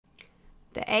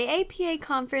The AAPA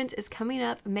conference is coming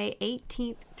up May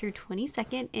 18th through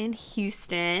 22nd in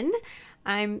Houston.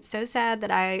 I'm so sad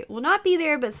that I will not be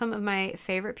there, but some of my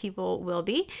favorite people will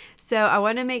be. So I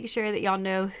want to make sure that y'all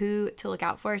know who to look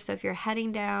out for. So if you're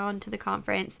heading down to the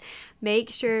conference, make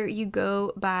sure you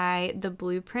go by the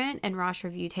Blueprint and Rosh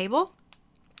Review table.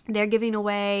 They're giving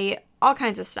away all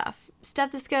kinds of stuff.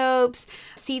 Stethoscopes,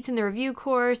 seats in the review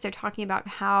course. They're talking about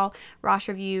how Rosh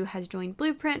Review has joined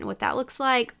Blueprint and what that looks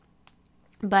like.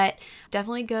 But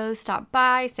definitely go stop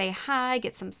by, say hi,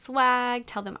 get some swag,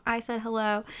 tell them I said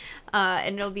hello,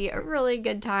 and it'll be a really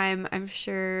good time. I'm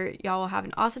sure y'all will have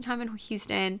an awesome time in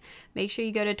Houston. Make sure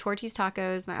you go to Torchy's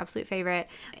Tacos, my absolute favorite,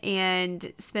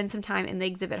 and spend some time in the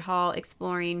exhibit hall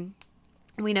exploring.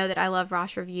 We know that I love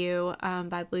Rosh Review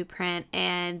by Blueprint,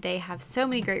 and they have so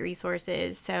many great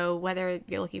resources. So whether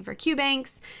you're looking for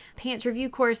Q-Banks, pants review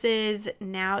courses,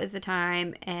 now is the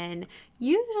time. And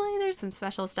usually there's some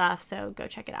special stuff, so go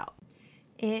check it out.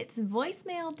 It's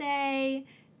voicemail day.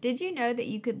 Did you know that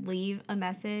you could leave a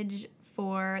message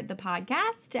for the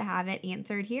podcast to have it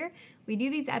answered here? We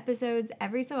do these episodes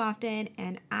every so often,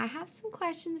 and I have some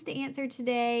questions to answer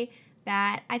today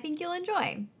that I think you'll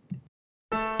enjoy.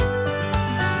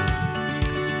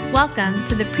 Welcome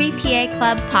to the Pre-PA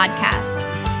Club podcast.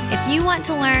 If you want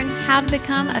to learn how to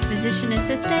become a physician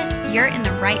assistant, you're in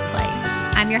the right place.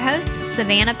 I'm your host,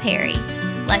 Savannah Perry.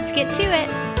 Let's get to it.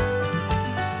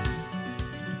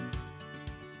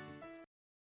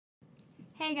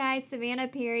 Hey guys, Savannah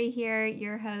Perry here,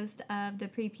 your host of the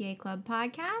Pre-PA Club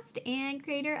podcast and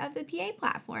creator of the PA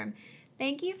platform.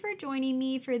 Thank you for joining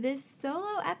me for this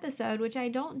solo episode, which I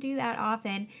don't do that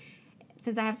often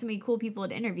since I have so many cool people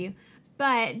to interview.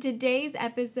 But today's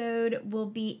episode will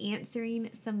be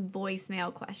answering some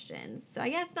voicemail questions. So I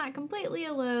guess not completely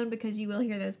alone because you will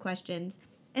hear those questions.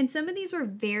 And some of these were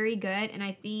very good and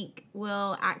I think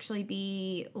will actually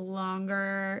be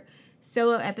longer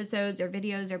solo episodes or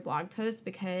videos or blog posts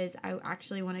because I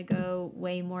actually want to go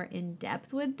way more in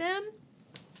depth with them.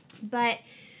 But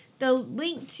the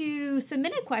link to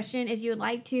submit a question, if you would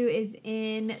like to, is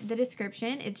in the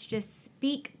description. It's just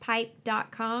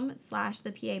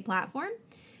speakpipe.com/the PA platform.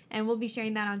 And we'll be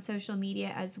sharing that on social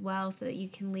media as well so that you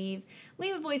can leave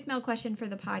a voicemail question for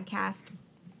the podcast.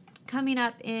 Coming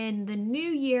up in the new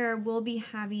year, we'll be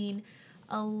having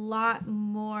a lot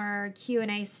more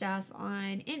Q&A stuff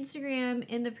on Instagram,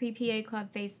 in the Pre-PA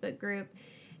Club Facebook group,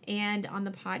 and on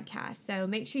the podcast. So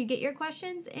make sure you get your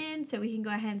questions in so we can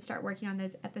go ahead and start working on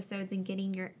those episodes and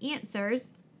getting your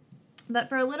answers. But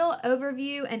for a little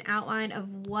overview and outline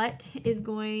of what is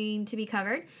going to be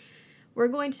covered, we're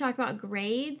going to talk about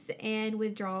grades and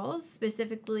withdrawals,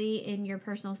 specifically in your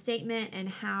personal statement and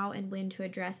how and when to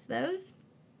address those.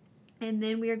 And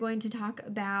then we are going to talk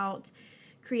about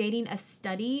creating a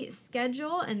study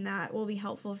schedule, and that will be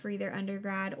helpful for either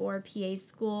undergrad or PA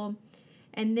school.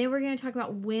 And then we're going to talk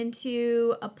about when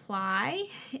to apply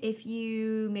if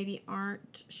you maybe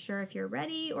aren't sure if you're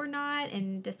ready or not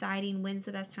and deciding when's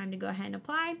the best time to go ahead and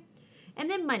apply.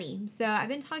 And then money. So I've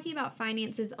been talking about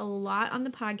finances a lot on the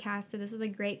podcast. So this was a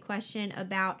great question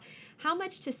about how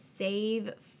much to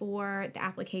save for the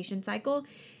application cycle.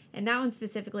 And that one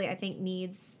specifically I think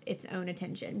needs its own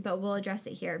attention, but we'll address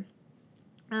it here.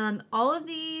 All of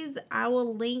these I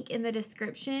will link in the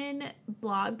description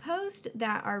blog post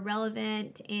that are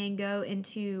relevant and go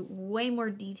into way more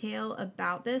detail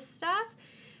about this stuff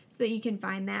so that you can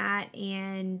find that.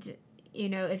 And, you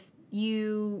know, if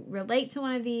you relate to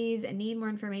one of these and need more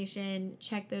information,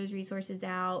 check those resources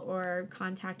out or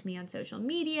contact me on social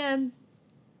media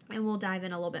and we'll dive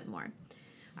in a little bit more.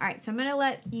 All right, so I'm going to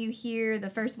let you hear the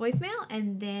first voicemail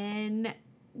and then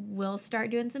we'll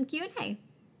start doing some Q&A.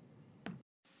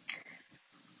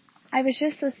 I was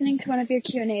just listening to one of your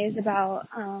Q&As about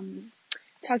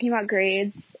talking about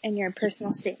grades in your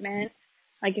personal statement,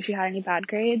 like if you had any bad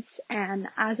grades. And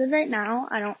as of right now,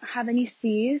 I don't have any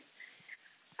C's.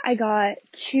 I got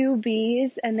 2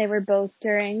 B's, and they were both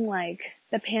during like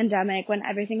the pandemic when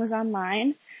everything was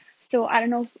online. So I don't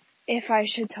know if I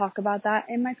should talk about that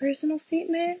in my personal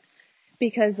statement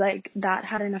because like that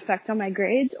had an effect on my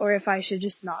grades, or if I should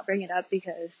just not bring it up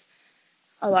because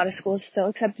a lot of schools still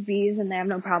accept B's and they have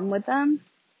no problem with them.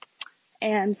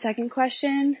 And second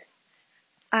question,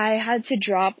 I had to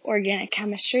drop organic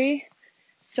chemistry,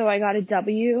 so I got a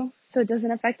W, so it doesn't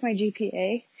affect my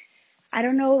GPA. I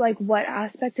don't know like what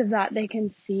aspect of that they can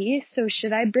see, so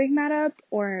should I bring that up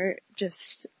or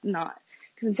just not?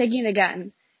 Because I'm taking it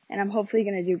again and I'm hopefully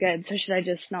going to do good, so should I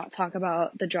just not talk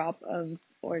about the drop of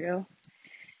Orgo?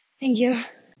 Thank you.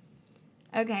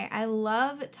 Okay, I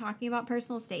love talking about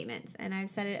personal statements, and I've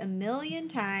said it a million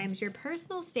times. Your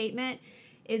personal statement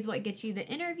is what gets you the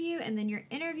interview, and then your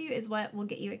interview is what will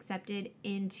get you accepted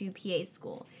into PA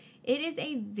school. It is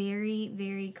a very,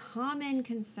 very common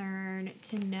concern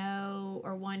to know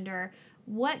or wonder,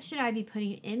 what should I be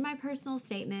putting in my personal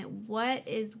statement? What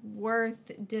is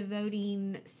worth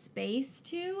devoting space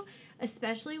to,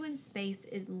 especially when space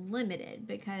is limited?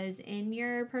 Because in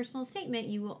your personal statement,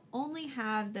 you will only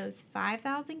have those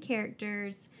 5,000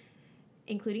 characters,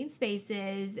 including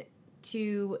spaces,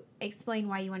 to explain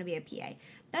why you want to be a PA.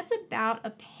 That's about a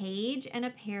page and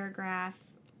a paragraph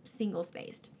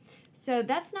single-spaced. So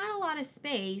that's not a lot of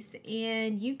space,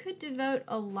 and you could devote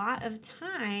a lot of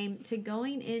time to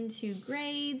going into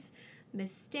grades,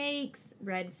 mistakes,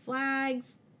 red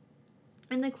flags,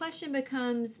 and the question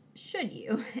becomes, should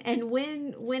you? And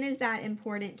when is that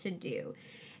important to do?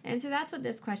 And so that's what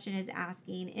this question is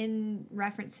asking in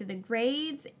reference to the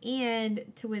grades and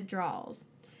to withdrawals.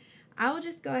 I will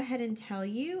just go ahead and tell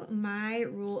you my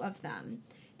rule of thumb.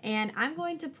 And I'm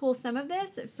going to pull some of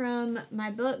this from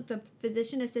my book, The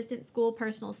Physician Assistant School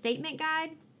Personal Statement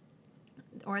Guide,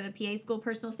 or the PA School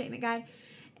Personal Statement Guide.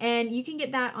 And you can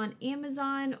get that on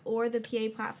Amazon or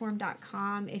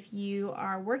thepaplatform.com if you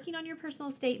are working on your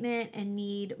personal statement and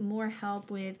need more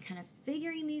help with kind of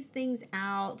figuring these things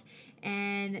out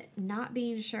and not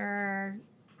being sure,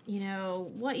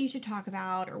 what you should talk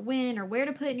about or when or where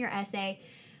to put in your essay.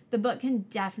 The book can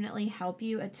definitely help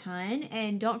you a ton.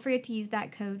 And don't forget to use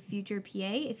that code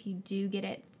FUTUREPA if you do get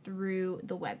it through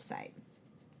the website.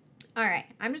 All right,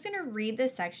 I'm just going to read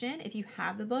this section. If you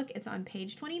have the book, it's on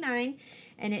page 29,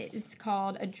 and it is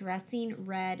called Addressing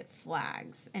Red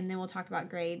Flags. And then we'll talk about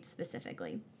grades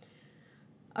specifically.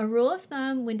 A rule of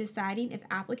thumb when deciding if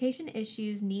application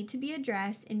issues need to be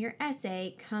addressed in your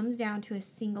essay comes down to a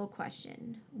single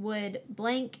question. Would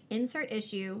blank insert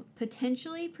issue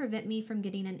potentially prevent me from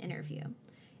getting an interview?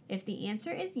 If the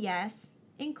answer is yes,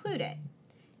 include it.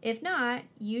 If not,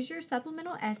 use your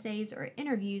supplemental essays or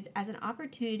interviews as an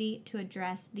opportunity to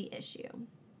address the issue.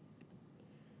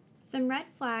 Some red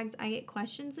flags I get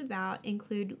questions about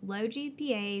include low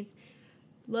GPAs,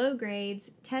 low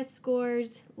grades, test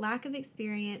scores, lack of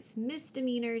experience,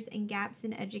 misdemeanors, and gaps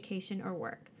in education or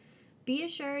work. Be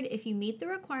assured if you meet the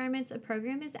requirements a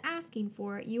program is asking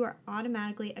for, you are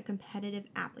automatically a competitive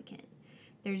applicant.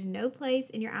 There's no place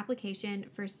in your application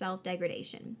for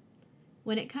self-degradation.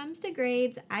 When it comes to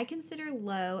grades, I consider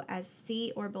low as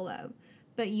C or below,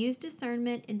 but use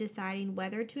discernment in deciding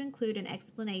whether to include an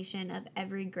explanation of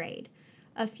every grade.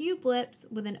 A few blips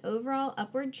with an overall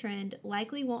upward trend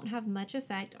likely won't have much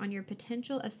effect on your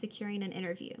potential of securing an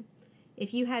interview.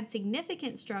 If you had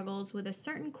significant struggles with a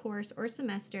certain course or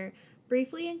semester,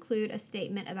 briefly include a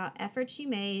statement about efforts you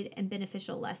made and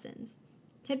beneficial lessons.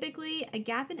 Typically, a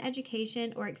gap in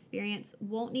education or experience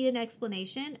won't need an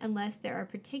explanation unless there are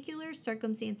particular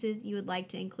circumstances you would like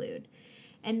to include.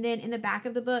 And then in the back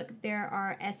of the book, there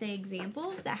are essay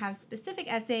examples that have specific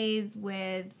essays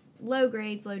with low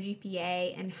grades, low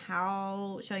GPA, and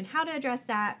showing how to address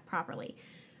that properly.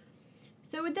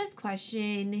 So with this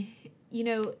question,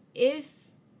 if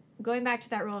going back to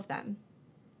that rule of thumb,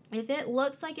 if it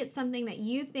looks like it's something that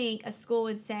you think a school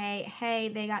would say, hey,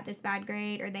 they got this bad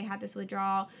grade or they had this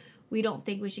withdrawal, we don't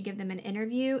think we should give them an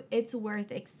interview, it's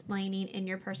worth explaining in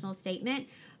your personal statement,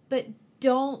 but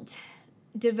don't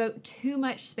devote too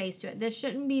much space to it. This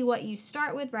shouldn't be what you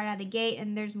start with right out of the gate,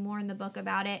 and there's more in the book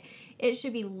about it. It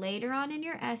should be later on in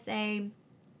your essay,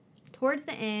 towards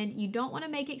the end. You don't want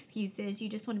to make excuses. You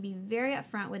just want to be very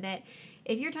upfront with it.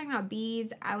 If you're talking about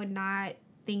B's, I would not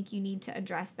think you need to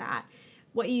address that.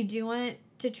 What you do want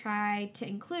to try to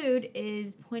include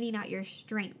is pointing out your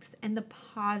strengths and the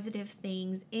positive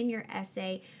things in your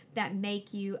essay that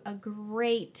make you a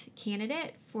great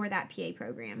candidate for that PA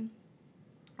program.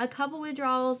 A couple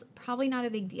withdrawals, probably not a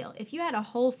big deal. If you had a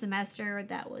whole semester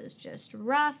that was just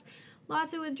rough,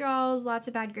 lots of withdrawals, lots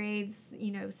of bad grades,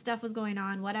 stuff was going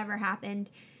on, whatever happened,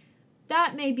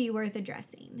 that may be worth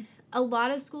addressing. A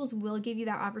lot of schools will give you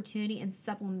that opportunity in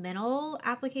supplemental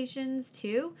applications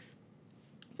too.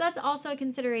 So that's also a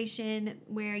consideration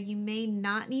where you may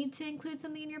not need to include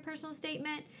something in your personal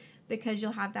statement because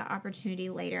you'll have that opportunity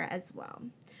later as well.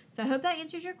 So I hope that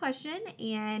answers your question,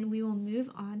 and we will move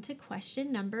on to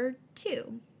question number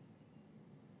 2.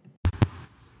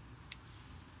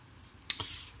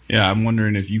 Yeah, I'm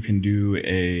wondering if you can do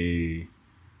a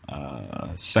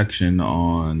section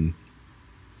on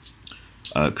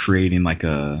creating like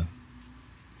a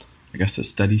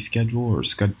study schedule or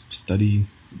study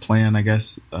plan,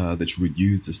 that you would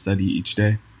use to study each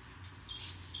day.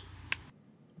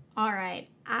 All right.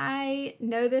 I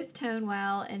know this tone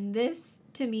well, and this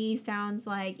to me sounds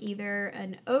like either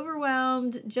an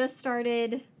overwhelmed, just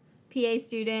started PA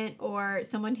student or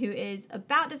someone who is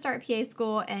about to start PA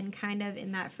school and kind of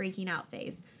in that freaking out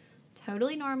phase.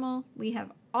 Totally normal. We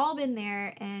have all been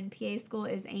there, and PA school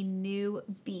is a new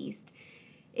beast.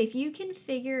 If you can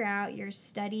figure out your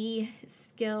study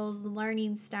skills,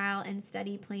 learning style, and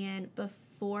study plan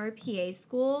before PA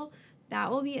school, that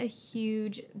will be a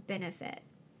huge benefit.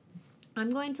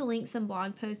 I'm going to link some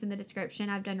blog posts in the description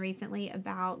I've done recently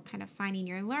about kind of finding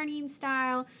your learning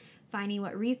style, finding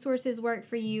what resources work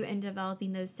for you, and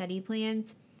developing those study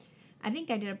plans. I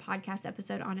think I did a podcast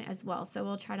episode on it as well, so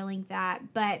we'll try to link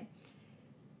that. But,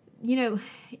 you know,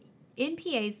 in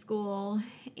PA school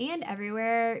and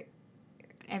everywhere,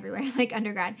 like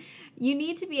undergrad, you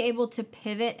need to be able to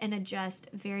pivot and adjust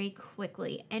very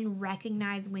quickly and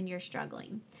recognize when you're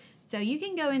struggling. So you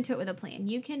can go into it with a plan.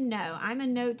 You can know, I'm a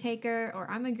note taker, or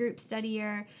I'm a group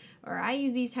studier, or I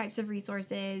use these types of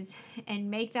resources,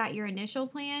 and make that your initial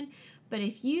plan. But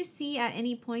if you see at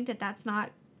any point that that's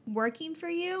not working for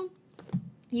you,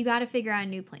 you got to figure out a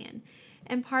new plan.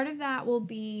 And part of that will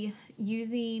be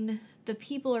using the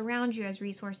people around you as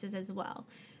resources as well.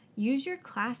 Use your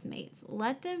classmates.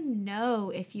 Let them know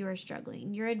if you are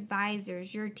struggling. Your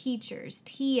advisors, your teachers,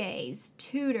 TAs,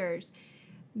 tutors.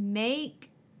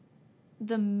 Make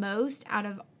the most out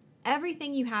of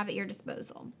everything you have at your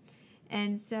disposal.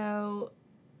 And so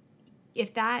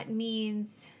if that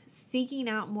means seeking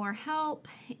out more help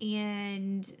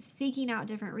and seeking out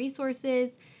different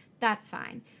resources, that's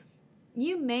fine.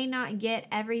 You may not get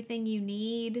everything you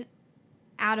need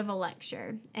out of a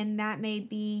lecture, and that may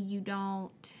be you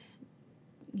don't,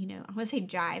 I want to say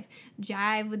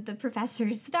jive with the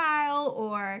professor's style,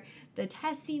 or the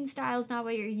testing style is not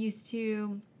what you're used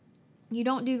to. You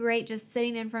don't do great just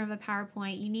sitting in front of a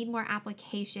PowerPoint. You need more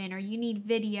application, or you need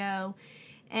video.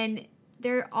 And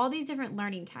there are all these different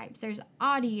learning types. There's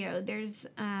audio, there's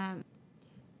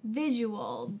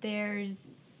visual,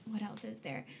 there's, what else is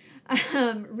there?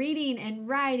 Reading and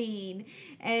writing.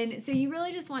 And so you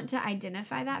really just want to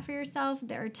identify that for yourself.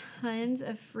 There are tons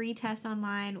of free tests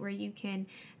online where you can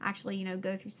actually,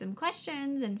 go through some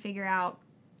questions and figure out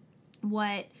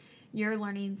what your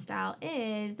learning style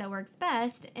is that works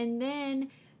best, and then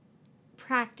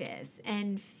practice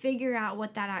and figure out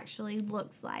what that actually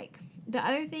looks like. The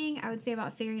other thing I would say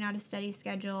about figuring out a study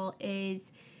schedule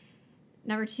is,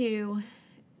 number 2,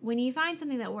 when you find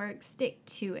something that works, stick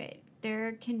to it.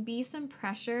 There can be some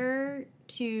pressure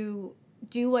to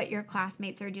do what your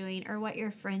classmates are doing or what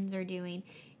your friends are doing,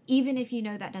 even if you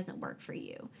know that doesn't work for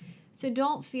you. So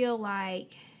don't feel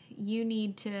like you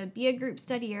need to be a group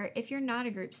studier if you're not a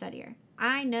group studier.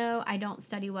 I know I don't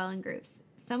study well in groups.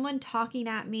 Someone talking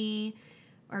at me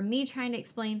or me trying to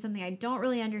explain something I don't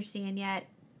really understand yet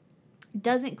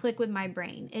doesn't click with my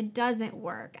brain. It doesn't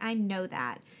work. I know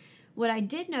that. What I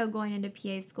did know going into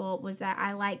PA school was that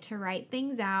I like to write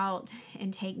things out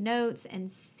and take notes and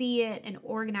see it and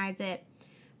organize it.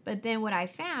 But then what I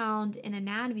found in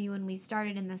anatomy when we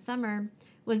started in the summer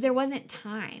was there wasn't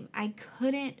time. I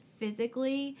couldn't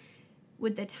physically,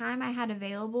 with the time I had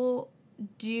available,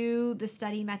 do the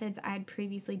study methods I had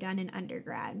previously done in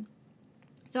undergrad.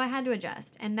 So I had to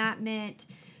adjust, and that meant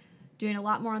doing a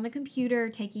lot more on the computer,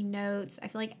 taking notes. I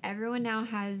feel like everyone now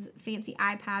has fancy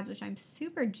iPads, which I'm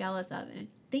super jealous of, and I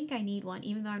think I need one,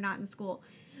 even though I'm not in school.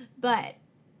 But,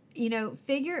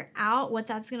 figure out what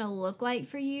that's going to look like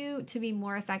for you to be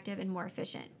more effective and more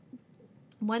efficient.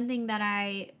 One thing that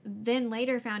I then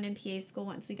later found in PA school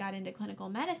once we got into clinical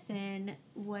medicine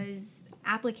was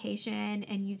application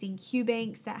and using Q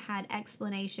banks that had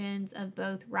explanations of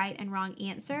both right and wrong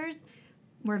answers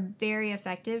were very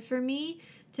effective for me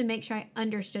to make sure I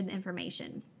understood the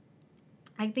information.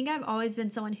 I think I've always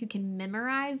been someone who can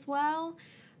memorize well,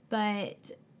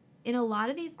 but in a lot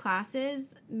of these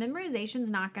classes, memorization's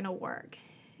not going to work.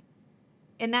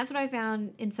 And that's what I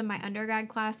found in some of my undergrad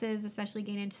classes, especially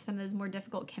getting into some of those more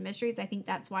difficult chemistries. I think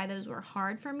that's why those were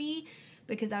hard for me,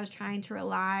 because I was trying to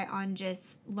rely on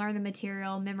just learn the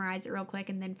material, memorize it real quick,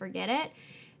 and then forget it.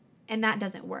 And that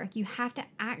doesn't work. You have to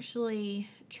actually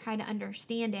try to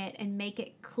understand it and make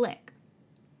it click.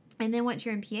 And then once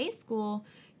you're in PA school,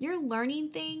 you're learning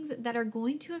things that are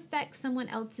going to affect someone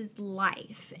else's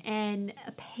life and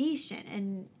a patient.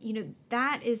 And,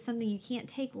 that is something you can't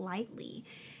take lightly.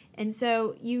 And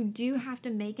so you do have to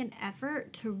make an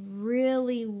effort to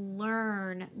really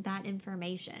learn that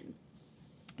information.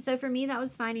 So for me, that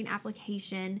was finding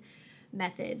application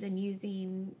methods and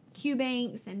using Q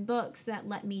banks and books that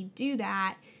let me do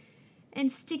that,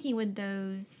 and sticking with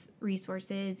those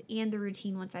resources and the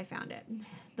routine once I found it.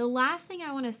 The last thing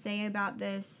I want to say about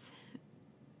this,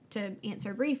 to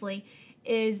answer briefly,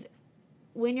 is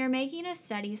when you're making a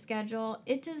study schedule,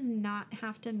 it does not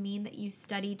have to mean that you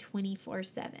study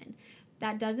 24/7.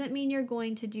 That doesn't mean you're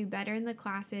going to do better in the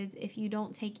classes if you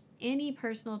don't take any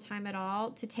personal time at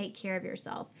all to take care of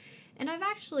yourself. And I've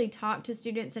actually talked to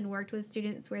students and worked with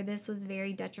students where this was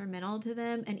very detrimental to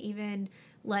them and even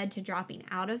led to dropping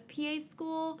out of PA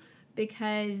school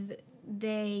because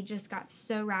they just got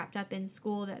so wrapped up in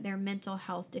school that their mental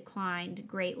health declined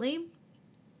greatly.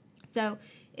 So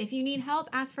if you need help,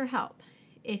 ask for help.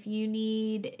 If you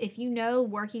know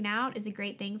working out is a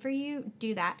great thing for you,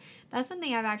 do that. That's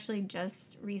something I've actually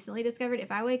just recently discovered.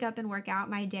 If I wake up and work out,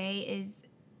 my day is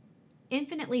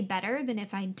infinitely better than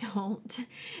if I don't.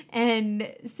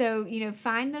 And so,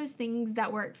 find those things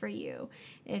that work for you.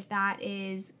 If that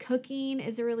is cooking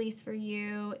is a release for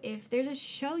you. If there's a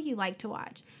show you like to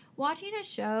watch, watching a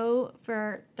show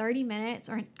for 30 minutes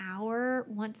or an hour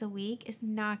once a week is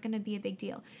not going to be a big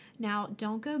deal. Now,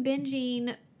 don't go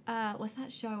binging. What's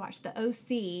that show I watched? The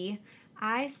OC.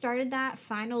 I started that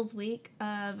finals week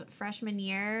of freshman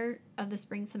year of the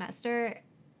spring semester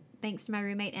thanks to my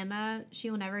roommate, Emma.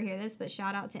 She will never hear this, but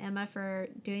shout out to Emma for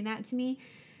doing that to me.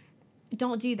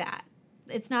 Don't do that.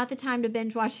 It's not the time to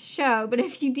binge watch a show, but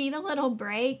if you need a little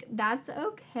break, that's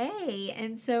okay.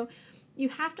 And so you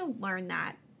have to learn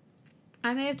that.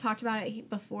 I may have talked about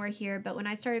it before here, but when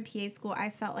I started PA school,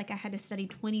 I felt like I had to study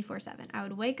 24/7. I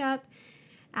would wake up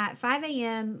at 5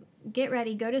 a.m., get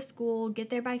ready, go to school, get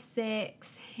there by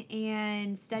 6,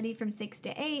 and study from 6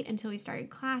 to 8 until we started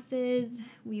classes.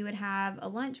 We would have a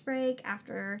lunch break.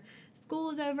 After school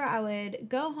was over, I would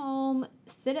go home,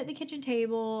 sit at the kitchen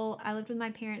table. I lived with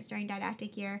my parents during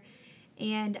didactic year,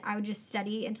 and I would just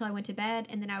study until I went to bed,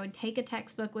 and then I would take a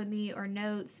textbook with me or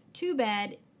notes to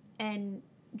bed and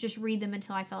just read them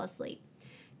until I fell asleep.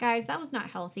 Guys, that was not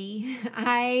healthy.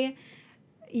 I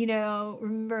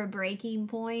remember a breaking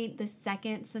point the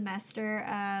second semester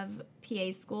of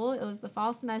PA school. It was the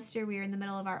fall semester. We were in the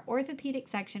middle of our orthopedic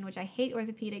section, which I hate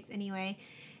orthopedics anyway,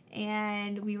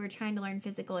 and we were trying to learn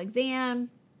physical exam.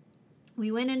 We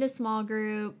went into small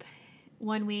group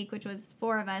one week, which was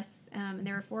 4 of us, and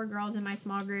there were 4 girls in my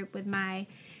small group with my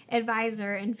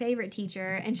advisor and favorite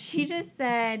teacher, and she just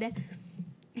said,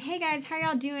 "Hey guys, how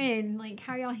y'all doing? Like,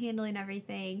 how y'all handling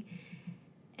everything?"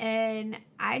 And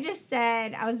I just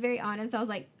said, I was very honest. I was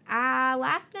like,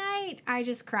 last night I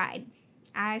just cried.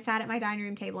 I sat at my dining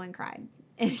room table and cried.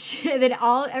 And then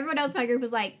everyone else in my group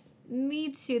was like,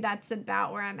 me too. That's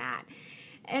about where I'm at.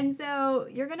 And so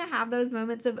you're going to have those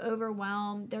moments of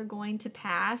overwhelm. They're going to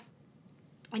pass,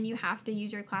 and you have to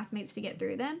use your classmates to get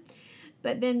through them.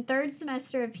 But then 3rd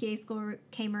semester of PA school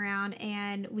came around,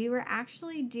 and we were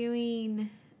actually doing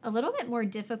a little bit more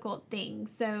difficult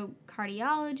things. So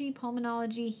cardiology,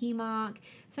 pulmonology, hemonc,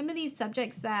 some of these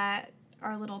subjects that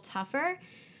are a little tougher.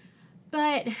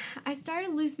 But I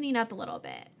started loosening up a little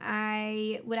bit.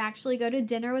 I would actually go to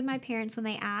dinner with my parents when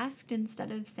they asked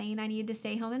instead of saying I needed to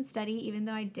stay home and study, even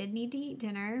though I did need to eat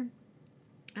dinner.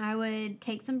 I would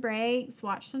take some breaks,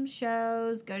 watch some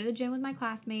shows, go to the gym with my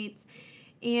classmates,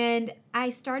 and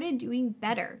I started doing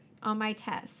better on my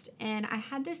test. And I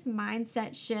had this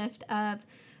mindset shift of,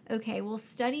 okay, well,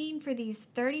 studying for these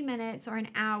 30 minutes or an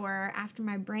hour after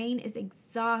my brain is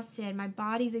exhausted, my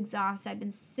body's exhausted, I've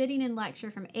been sitting in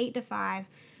lecture from 8 to 5,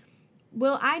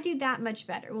 will I do that much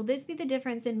better? Will this be the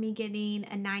difference in me getting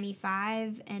a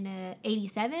 95 and a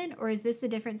 87, or is this the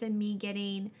difference in me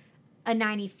getting a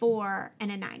 94 and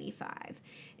a 95?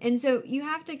 And so you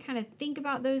have to kind of think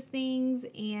about those things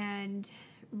and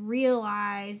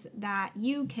realize that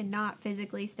you cannot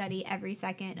physically study every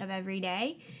second of every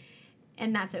day.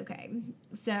 And that's okay.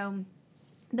 So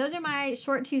those are my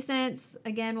short 2 cents.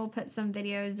 Again, we'll put some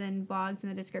videos and blogs in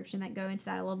the description that go into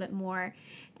that a little bit more.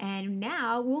 And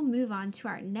now we'll move on to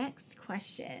our next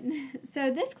question. So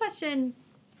this question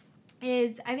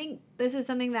is, I think this is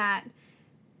something that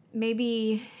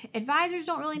maybe advisors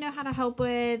don't really know how to help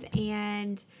with.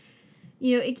 And,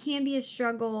 it can be a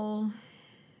struggle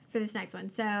for this next one.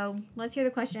 So let's hear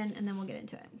the question and then we'll get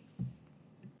into it.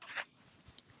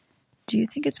 Do you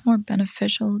think it's more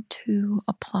beneficial to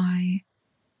apply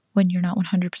when you're not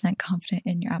 100% confident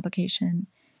in your application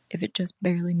if it just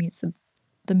barely meets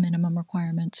the minimum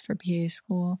requirements for PA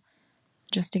school,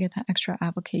 just to get that extra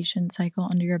application cycle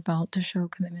under your belt to show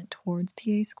commitment towards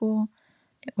PA school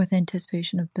with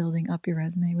anticipation of building up your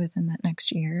resume within that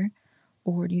next year?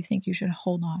 Or do you think you should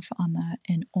hold off on that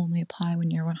and only apply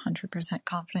when you're 100%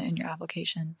 confident in your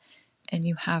application and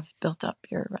you have built up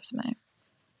your resume?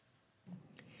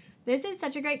 This is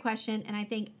such a great question, and I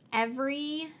think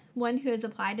everyone who has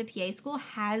applied to PA school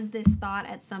has this thought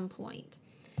at some point.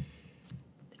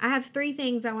 I have 3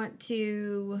 things I want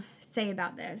to say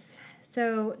about this.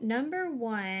 So, number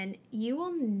one, you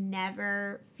will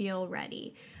never feel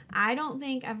ready. I don't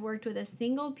think I've worked with a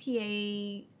single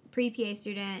pre-PA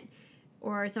student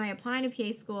or somebody applying to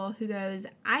PA school who goes,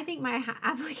 I think my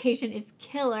application is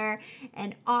killer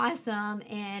and awesome,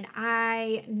 and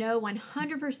I know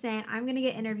 100% I'm going to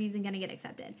get interviews and going to get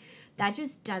accepted. That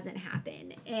just doesn't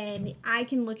happen. And I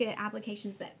can look at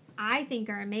applications that I think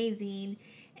are amazing,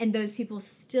 and those people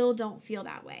still don't feel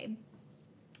that way.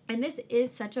 And this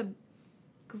is such a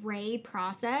gray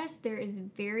process. There is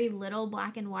very little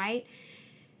black and white.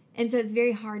 And so it's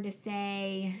very hard to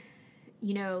say,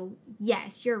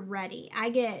 yes, you're ready. I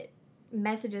get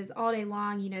messages all day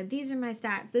long, these are my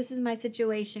stats. This is my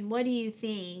situation. What do you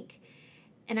think?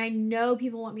 And I know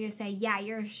people want me to say, yeah,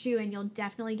 you're a shoo and you'll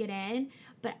definitely get in.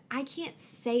 But I can't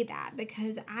say that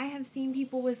because I have seen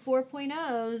people with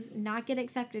 4.0s not get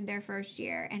accepted their first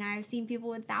year. And I've seen people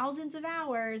with thousands of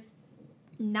hours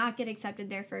not get accepted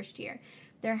their first year.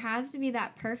 There has to be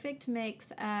that perfect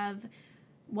mix of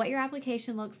what your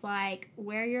application looks like,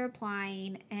 where you're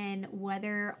applying, and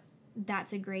whether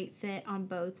that's a great fit on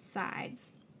both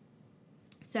sides.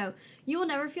 So you will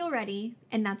never feel ready,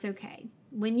 and that's okay.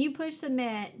 When you push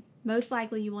submit, most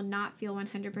likely you will not feel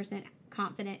 100%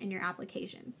 confident in your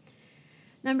application.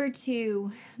 Number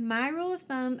two, my rule of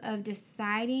thumb of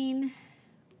deciding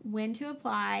when to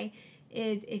apply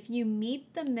is if you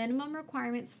meet the minimum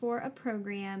requirements for a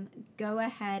program, go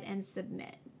ahead and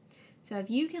submit. So if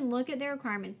you can look at their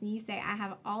requirements and you say, I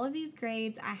have all of these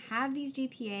grades, I have these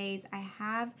GPAs, I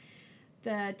have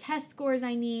the test scores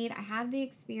I need, I have the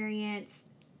experience,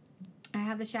 I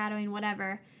have the shadowing,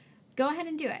 whatever, go ahead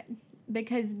and do it.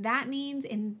 Because that means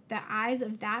in the eyes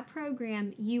of that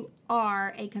program, you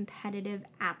are a competitive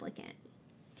applicant.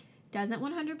 Doesn't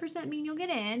 100% mean you'll get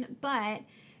in, but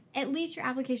at least your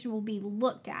application will be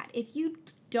looked at. If you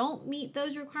don't meet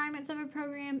those requirements of a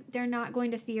program, they're not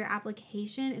going to see your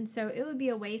application, and so it would be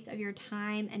a waste of your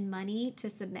time and money to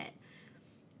submit.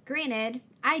 Granted,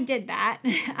 I did that.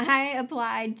 I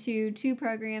applied to 2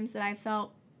 programs that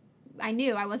I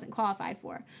knew I wasn't qualified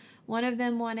for. One of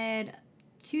them wanted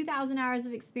 2,000 hours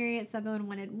of experience. The other one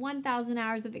wanted 1,000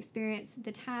 hours of experience.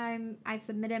 The time I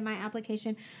submitted my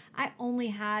application, I only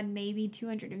had maybe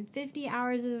 250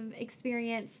 hours of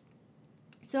experience.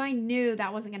 So I knew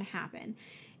that wasn't going to happen.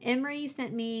 Emory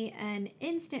sent me an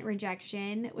instant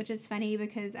rejection, which is funny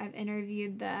because I've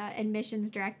interviewed the admissions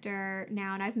director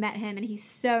now and I've met him and he's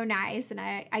so nice. And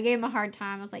I gave him a hard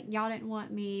time. I was like, y'all didn't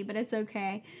want me, but it's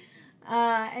okay.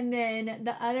 And then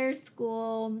the other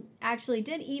school actually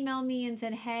did email me and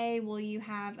said, hey, will you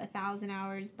have 1,000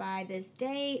 hours by this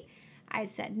date? I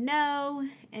said no,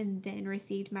 and then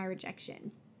received my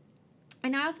rejection.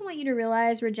 And I also want you to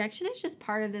realize rejection is just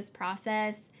part of this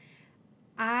process.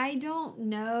 I don't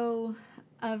know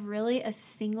of really a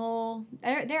single,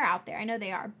 they're out there, I know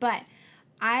they are, but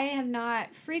I have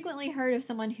not frequently heard of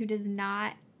someone who does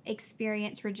not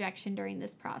experience rejection during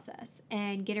this process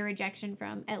and get a rejection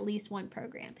from at least one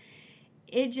program.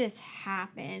 It just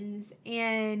happens.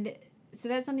 And so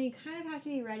that's something you kind of have to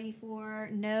be ready for.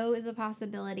 No is a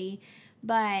possibility.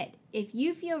 But if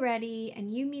you feel ready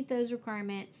and you meet those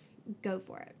requirements, go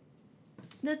for it.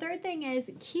 The third thing is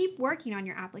keep working on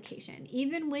your application.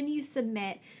 Even when you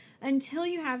submit, until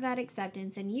you have that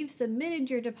acceptance and you've submitted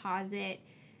your deposit,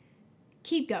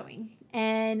 keep going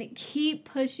and keep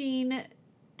pushing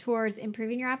towards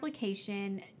improving your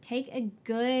application. Take a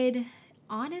good,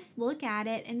 honest look at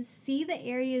it and see the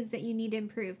areas that you need to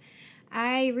improve.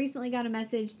 I recently got a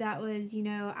message that was,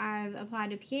 I've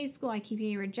applied to PA school. I keep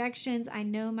getting rejections. I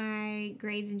know my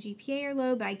grades and GPA are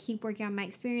low, but I keep working on my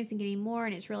experience and getting more,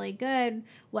 and it's really good.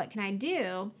 What can I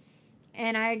do?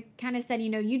 And I kind of said,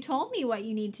 you told me what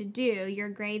you need to do. Your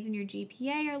grades and your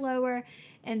GPA are lower.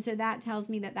 And so that tells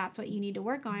me that that's what you need to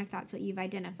work on if that's what you've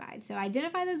identified. So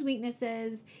identify those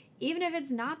weaknesses, even if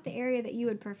it's not the area that you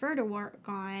would prefer to work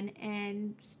on,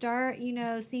 and start,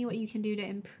 seeing what you can do to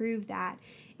improve that.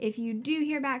 If you do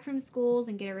hear back from schools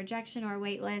and get a rejection or a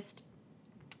wait list,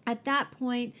 at that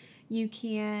point, you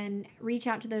can reach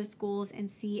out to those schools and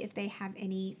see if they have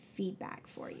any feedback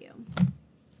for you.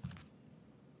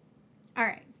 All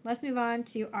right, let's move on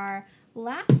to our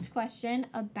last question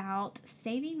about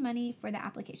saving money for the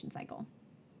application cycle.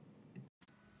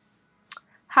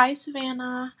 Hi,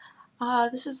 Savannah.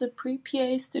 This is a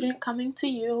pre-PA student coming to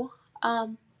you.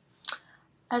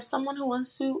 As someone who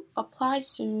wants to apply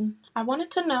soon, I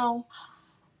wanted to know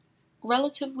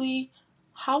relatively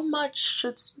how much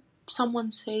should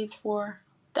someone save for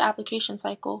the application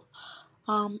cycle.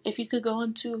 If you could go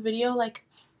into a video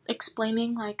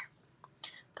explaining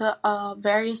the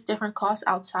various different costs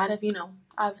outside of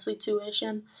obviously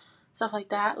tuition, stuff like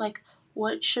that,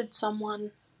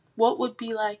 what would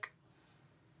be like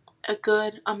a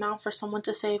good amount for someone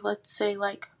to save, let's say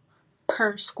like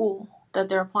per school that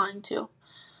they're applying to.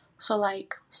 So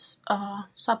like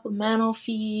supplemental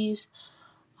fees,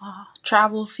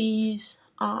 travel fees,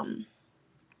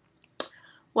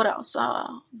 what else?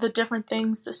 The different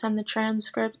things to send the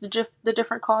transcripts, the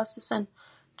different costs to send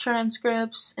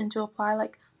transcripts and to apply,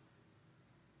 like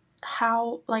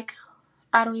how, like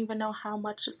I don't even know how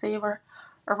much to save or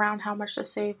around how much to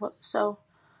save. So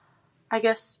I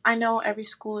guess I know every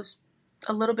school is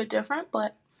a little bit different,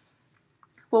 but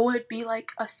what would be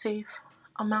like a safe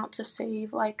amount to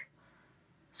save, like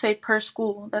say per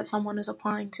school that someone is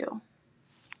applying to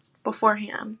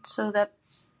beforehand, so that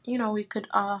we could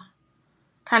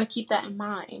kind of keep that in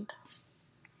mind.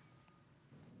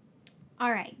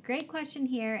 All right, great question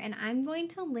here. And I'm going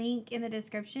to link in the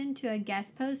description to a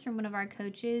guest post from one of our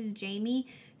coaches, Jamie,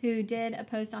 who did a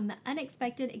post on the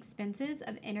unexpected expenses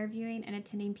of interviewing and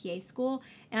attending PA school.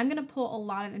 And I'm going to pull a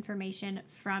lot of information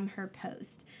from her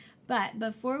post. But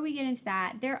before we get into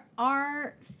that, there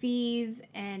are fees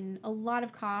and a lot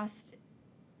of cost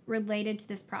related to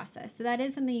this process. So that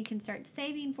is something you can start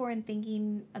saving for and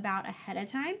thinking about ahead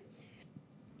of time.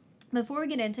 Before we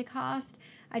get into cost,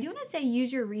 I do want to say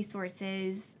use your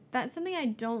resources. That's something I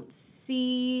don't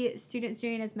see students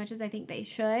doing as much as I think they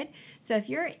should. So if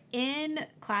you're in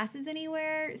classes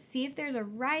anywhere, see if there's a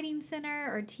writing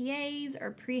center or TAs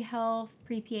or pre-health,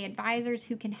 pre-PA advisors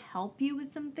who can help you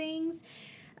with some things.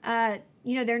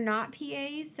 They're not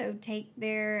PAs, so take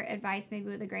their advice maybe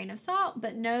with a grain of salt,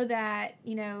 but know that,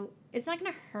 it's not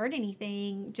going to hurt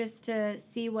anything just to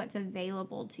see what's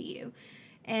available to you.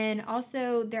 And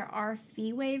also, there are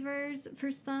fee waivers for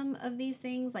some of these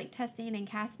things, like testing and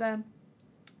CASPA,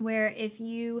 where if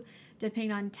you,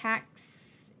 depending on tax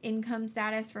income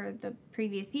status for the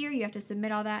previous year, you have to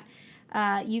submit all that.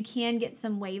 You can get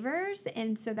some waivers,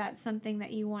 and so that's something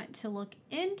that you want to look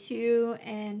into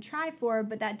and try for,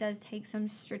 but that does take some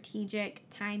strategic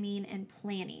timing and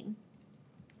planning.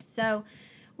 So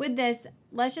with this,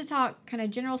 let's just talk kind of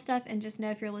general stuff and just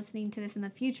know if you're listening to this in the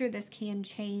future, this can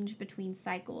change between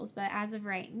cycles. But as of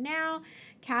right now,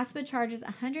 CASPA charges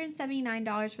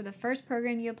 $179 for the first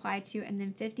program you apply to and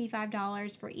then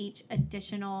 $55 for each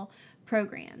additional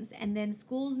programs. And then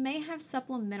schools may have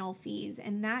supplemental fees,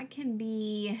 and that can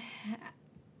be,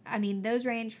 those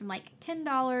range from like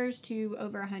 $10 to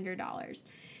over $100.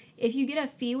 If you get a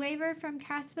fee waiver from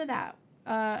CASPA, that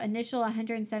initial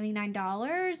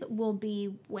 $179 will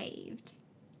be waived.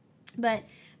 But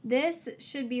this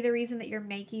should be the reason that you're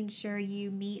making sure you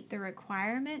meet the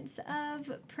requirements of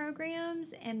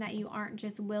programs and that you aren't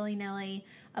just willy-nilly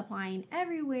applying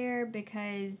everywhere,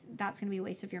 because that's going to be a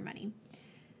waste of your money.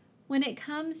 When it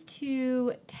comes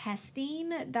to testing,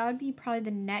 that would be probably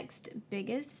the next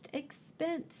biggest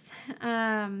expense.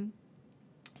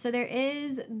 So there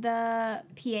is the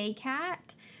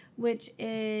PA-CAT, which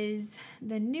is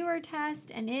the newer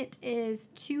test, and it is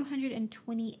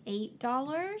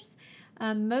 $228.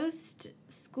 Most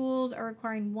schools are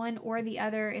requiring one or the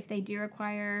other if they do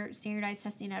require standardized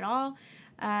testing at all.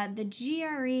 The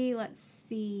GRE, let's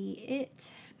see,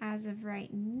 it as of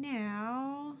right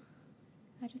now,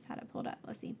 I just had it pulled up,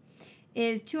 let's see,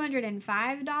 is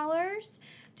 $205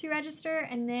 to register,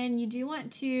 and then you do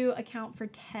want to account for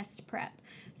test prep.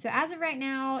 So as of right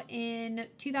now in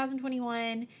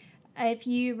 2021, if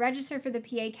you register for the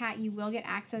PA-CAT, you will get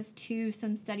access to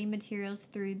some study materials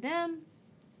through them.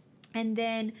 And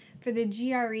then for the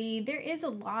GRE, there is a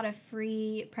lot of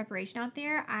free preparation out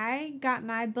there. I got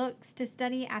my books to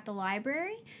study at the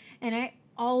library, and I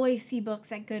always see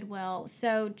books at Goodwill.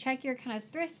 So check your kind of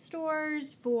thrift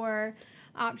stores for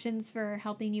options for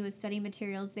helping you with study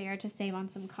materials there to save on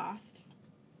some cost.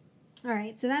 All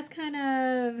right, so that's kind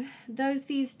of those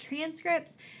fees.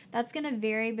 Transcripts, that's going to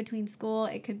vary between school.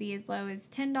 It could be as low as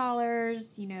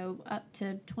 $10, up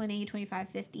to $20, $25,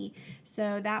 $50.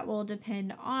 So that will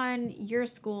depend on your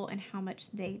school and how much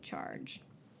they charge.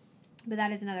 But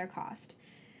that is another cost.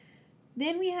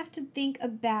 Then we have to think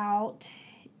about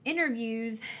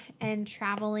interviews and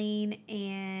traveling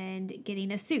and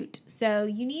getting a suit. So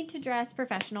you need to dress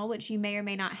professional, which you may or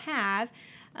may not have.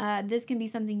 This can be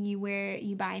something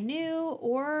you buy new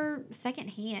or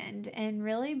secondhand. And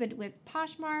really, but with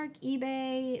Poshmark,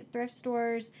 eBay, thrift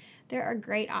stores, there are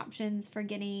great options for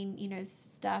getting,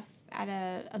 stuff at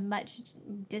a much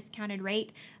discounted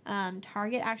rate.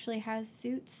 Target actually has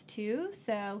suits too.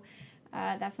 So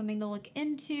that's something to look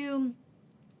into.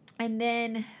 And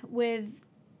then with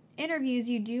interviews,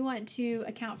 you do want to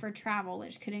account for travel,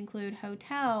 which could include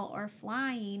hotel or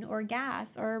flying or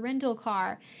gas or a rental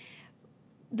car.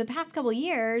 the past couple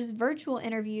years, virtual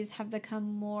interviews have become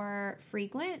more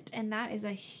frequent, and that is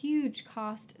a huge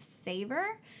cost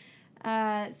saver.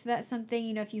 So that's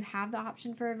something, if you have the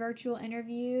option for a virtual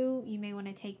interview, you may want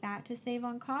to take that to save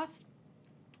on cost.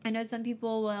 I know some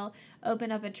people will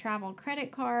open up a travel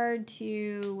credit card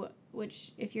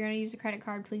which if you're going to use a credit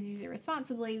card, please use it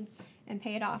responsibly and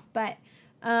pay it off. But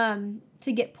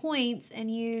to get points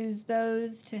and use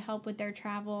those to help with their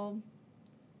travel,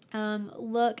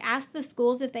 ask the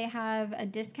schools if they have a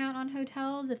discount on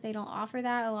hotels. If they don't offer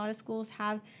that, a lot of schools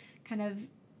have kind of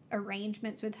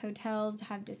arrangements with hotels to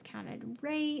have discounted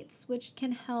rates, which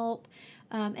can help.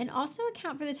 And also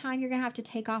account for the time you're going to have to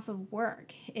take off of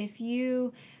work. If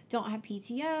you don't have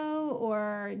PTO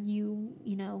or you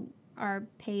are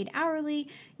paid hourly,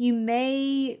 you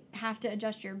may have to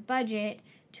adjust your budget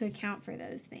to account for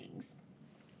those things.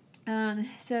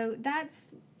 So that's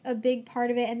a big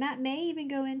part of it, and that may even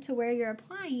go into where you're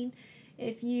applying.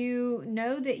 If you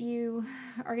know that you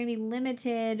are going to be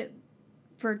limited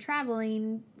for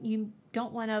traveling, you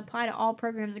don't want to apply to all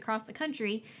programs across the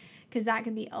country, because that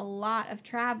could be a lot of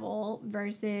travel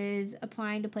versus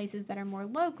applying to places that are more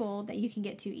local that you can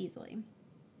get to easily.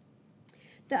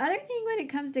 The other thing when it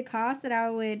comes to costs that I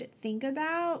would think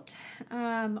about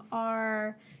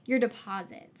are your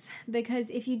deposits, because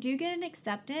if you do get an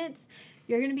acceptance,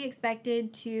 you're going to be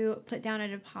expected to put down a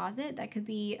deposit that could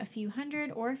be a few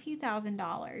 $100 or a few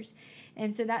 $1,000s.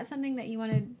 And so that's something that you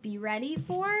want to be ready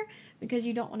for, because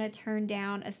you don't want to turn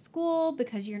down a school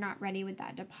because you're not ready with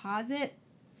that deposit.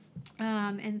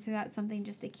 And so that's something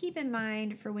just to keep in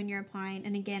mind for when you're applying.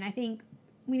 And again, I think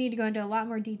we need to go into a lot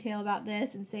more detail about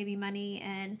this and saving money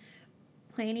and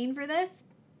planning for this.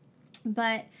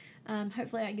 But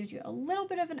hopefully that gives you a little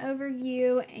bit of an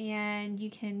overview, and you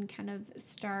can kind of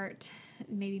start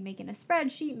maybe making a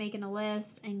spreadsheet, making a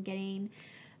list, and getting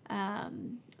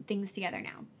things together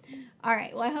now. All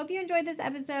right. Well, I hope you enjoyed this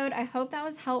episode. I hope that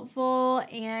was helpful.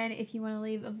 And if you want to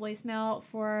leave a voicemail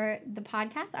for the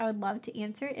podcast, I would love to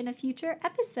answer it in a future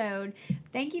episode.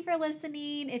 Thank you for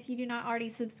listening. If you do not already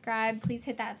subscribe, please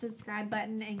hit that subscribe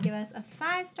button and give us a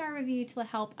 5-star review to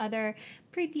help other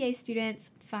pre-PA students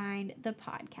find the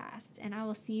podcast. And I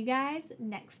will see you guys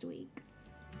next week.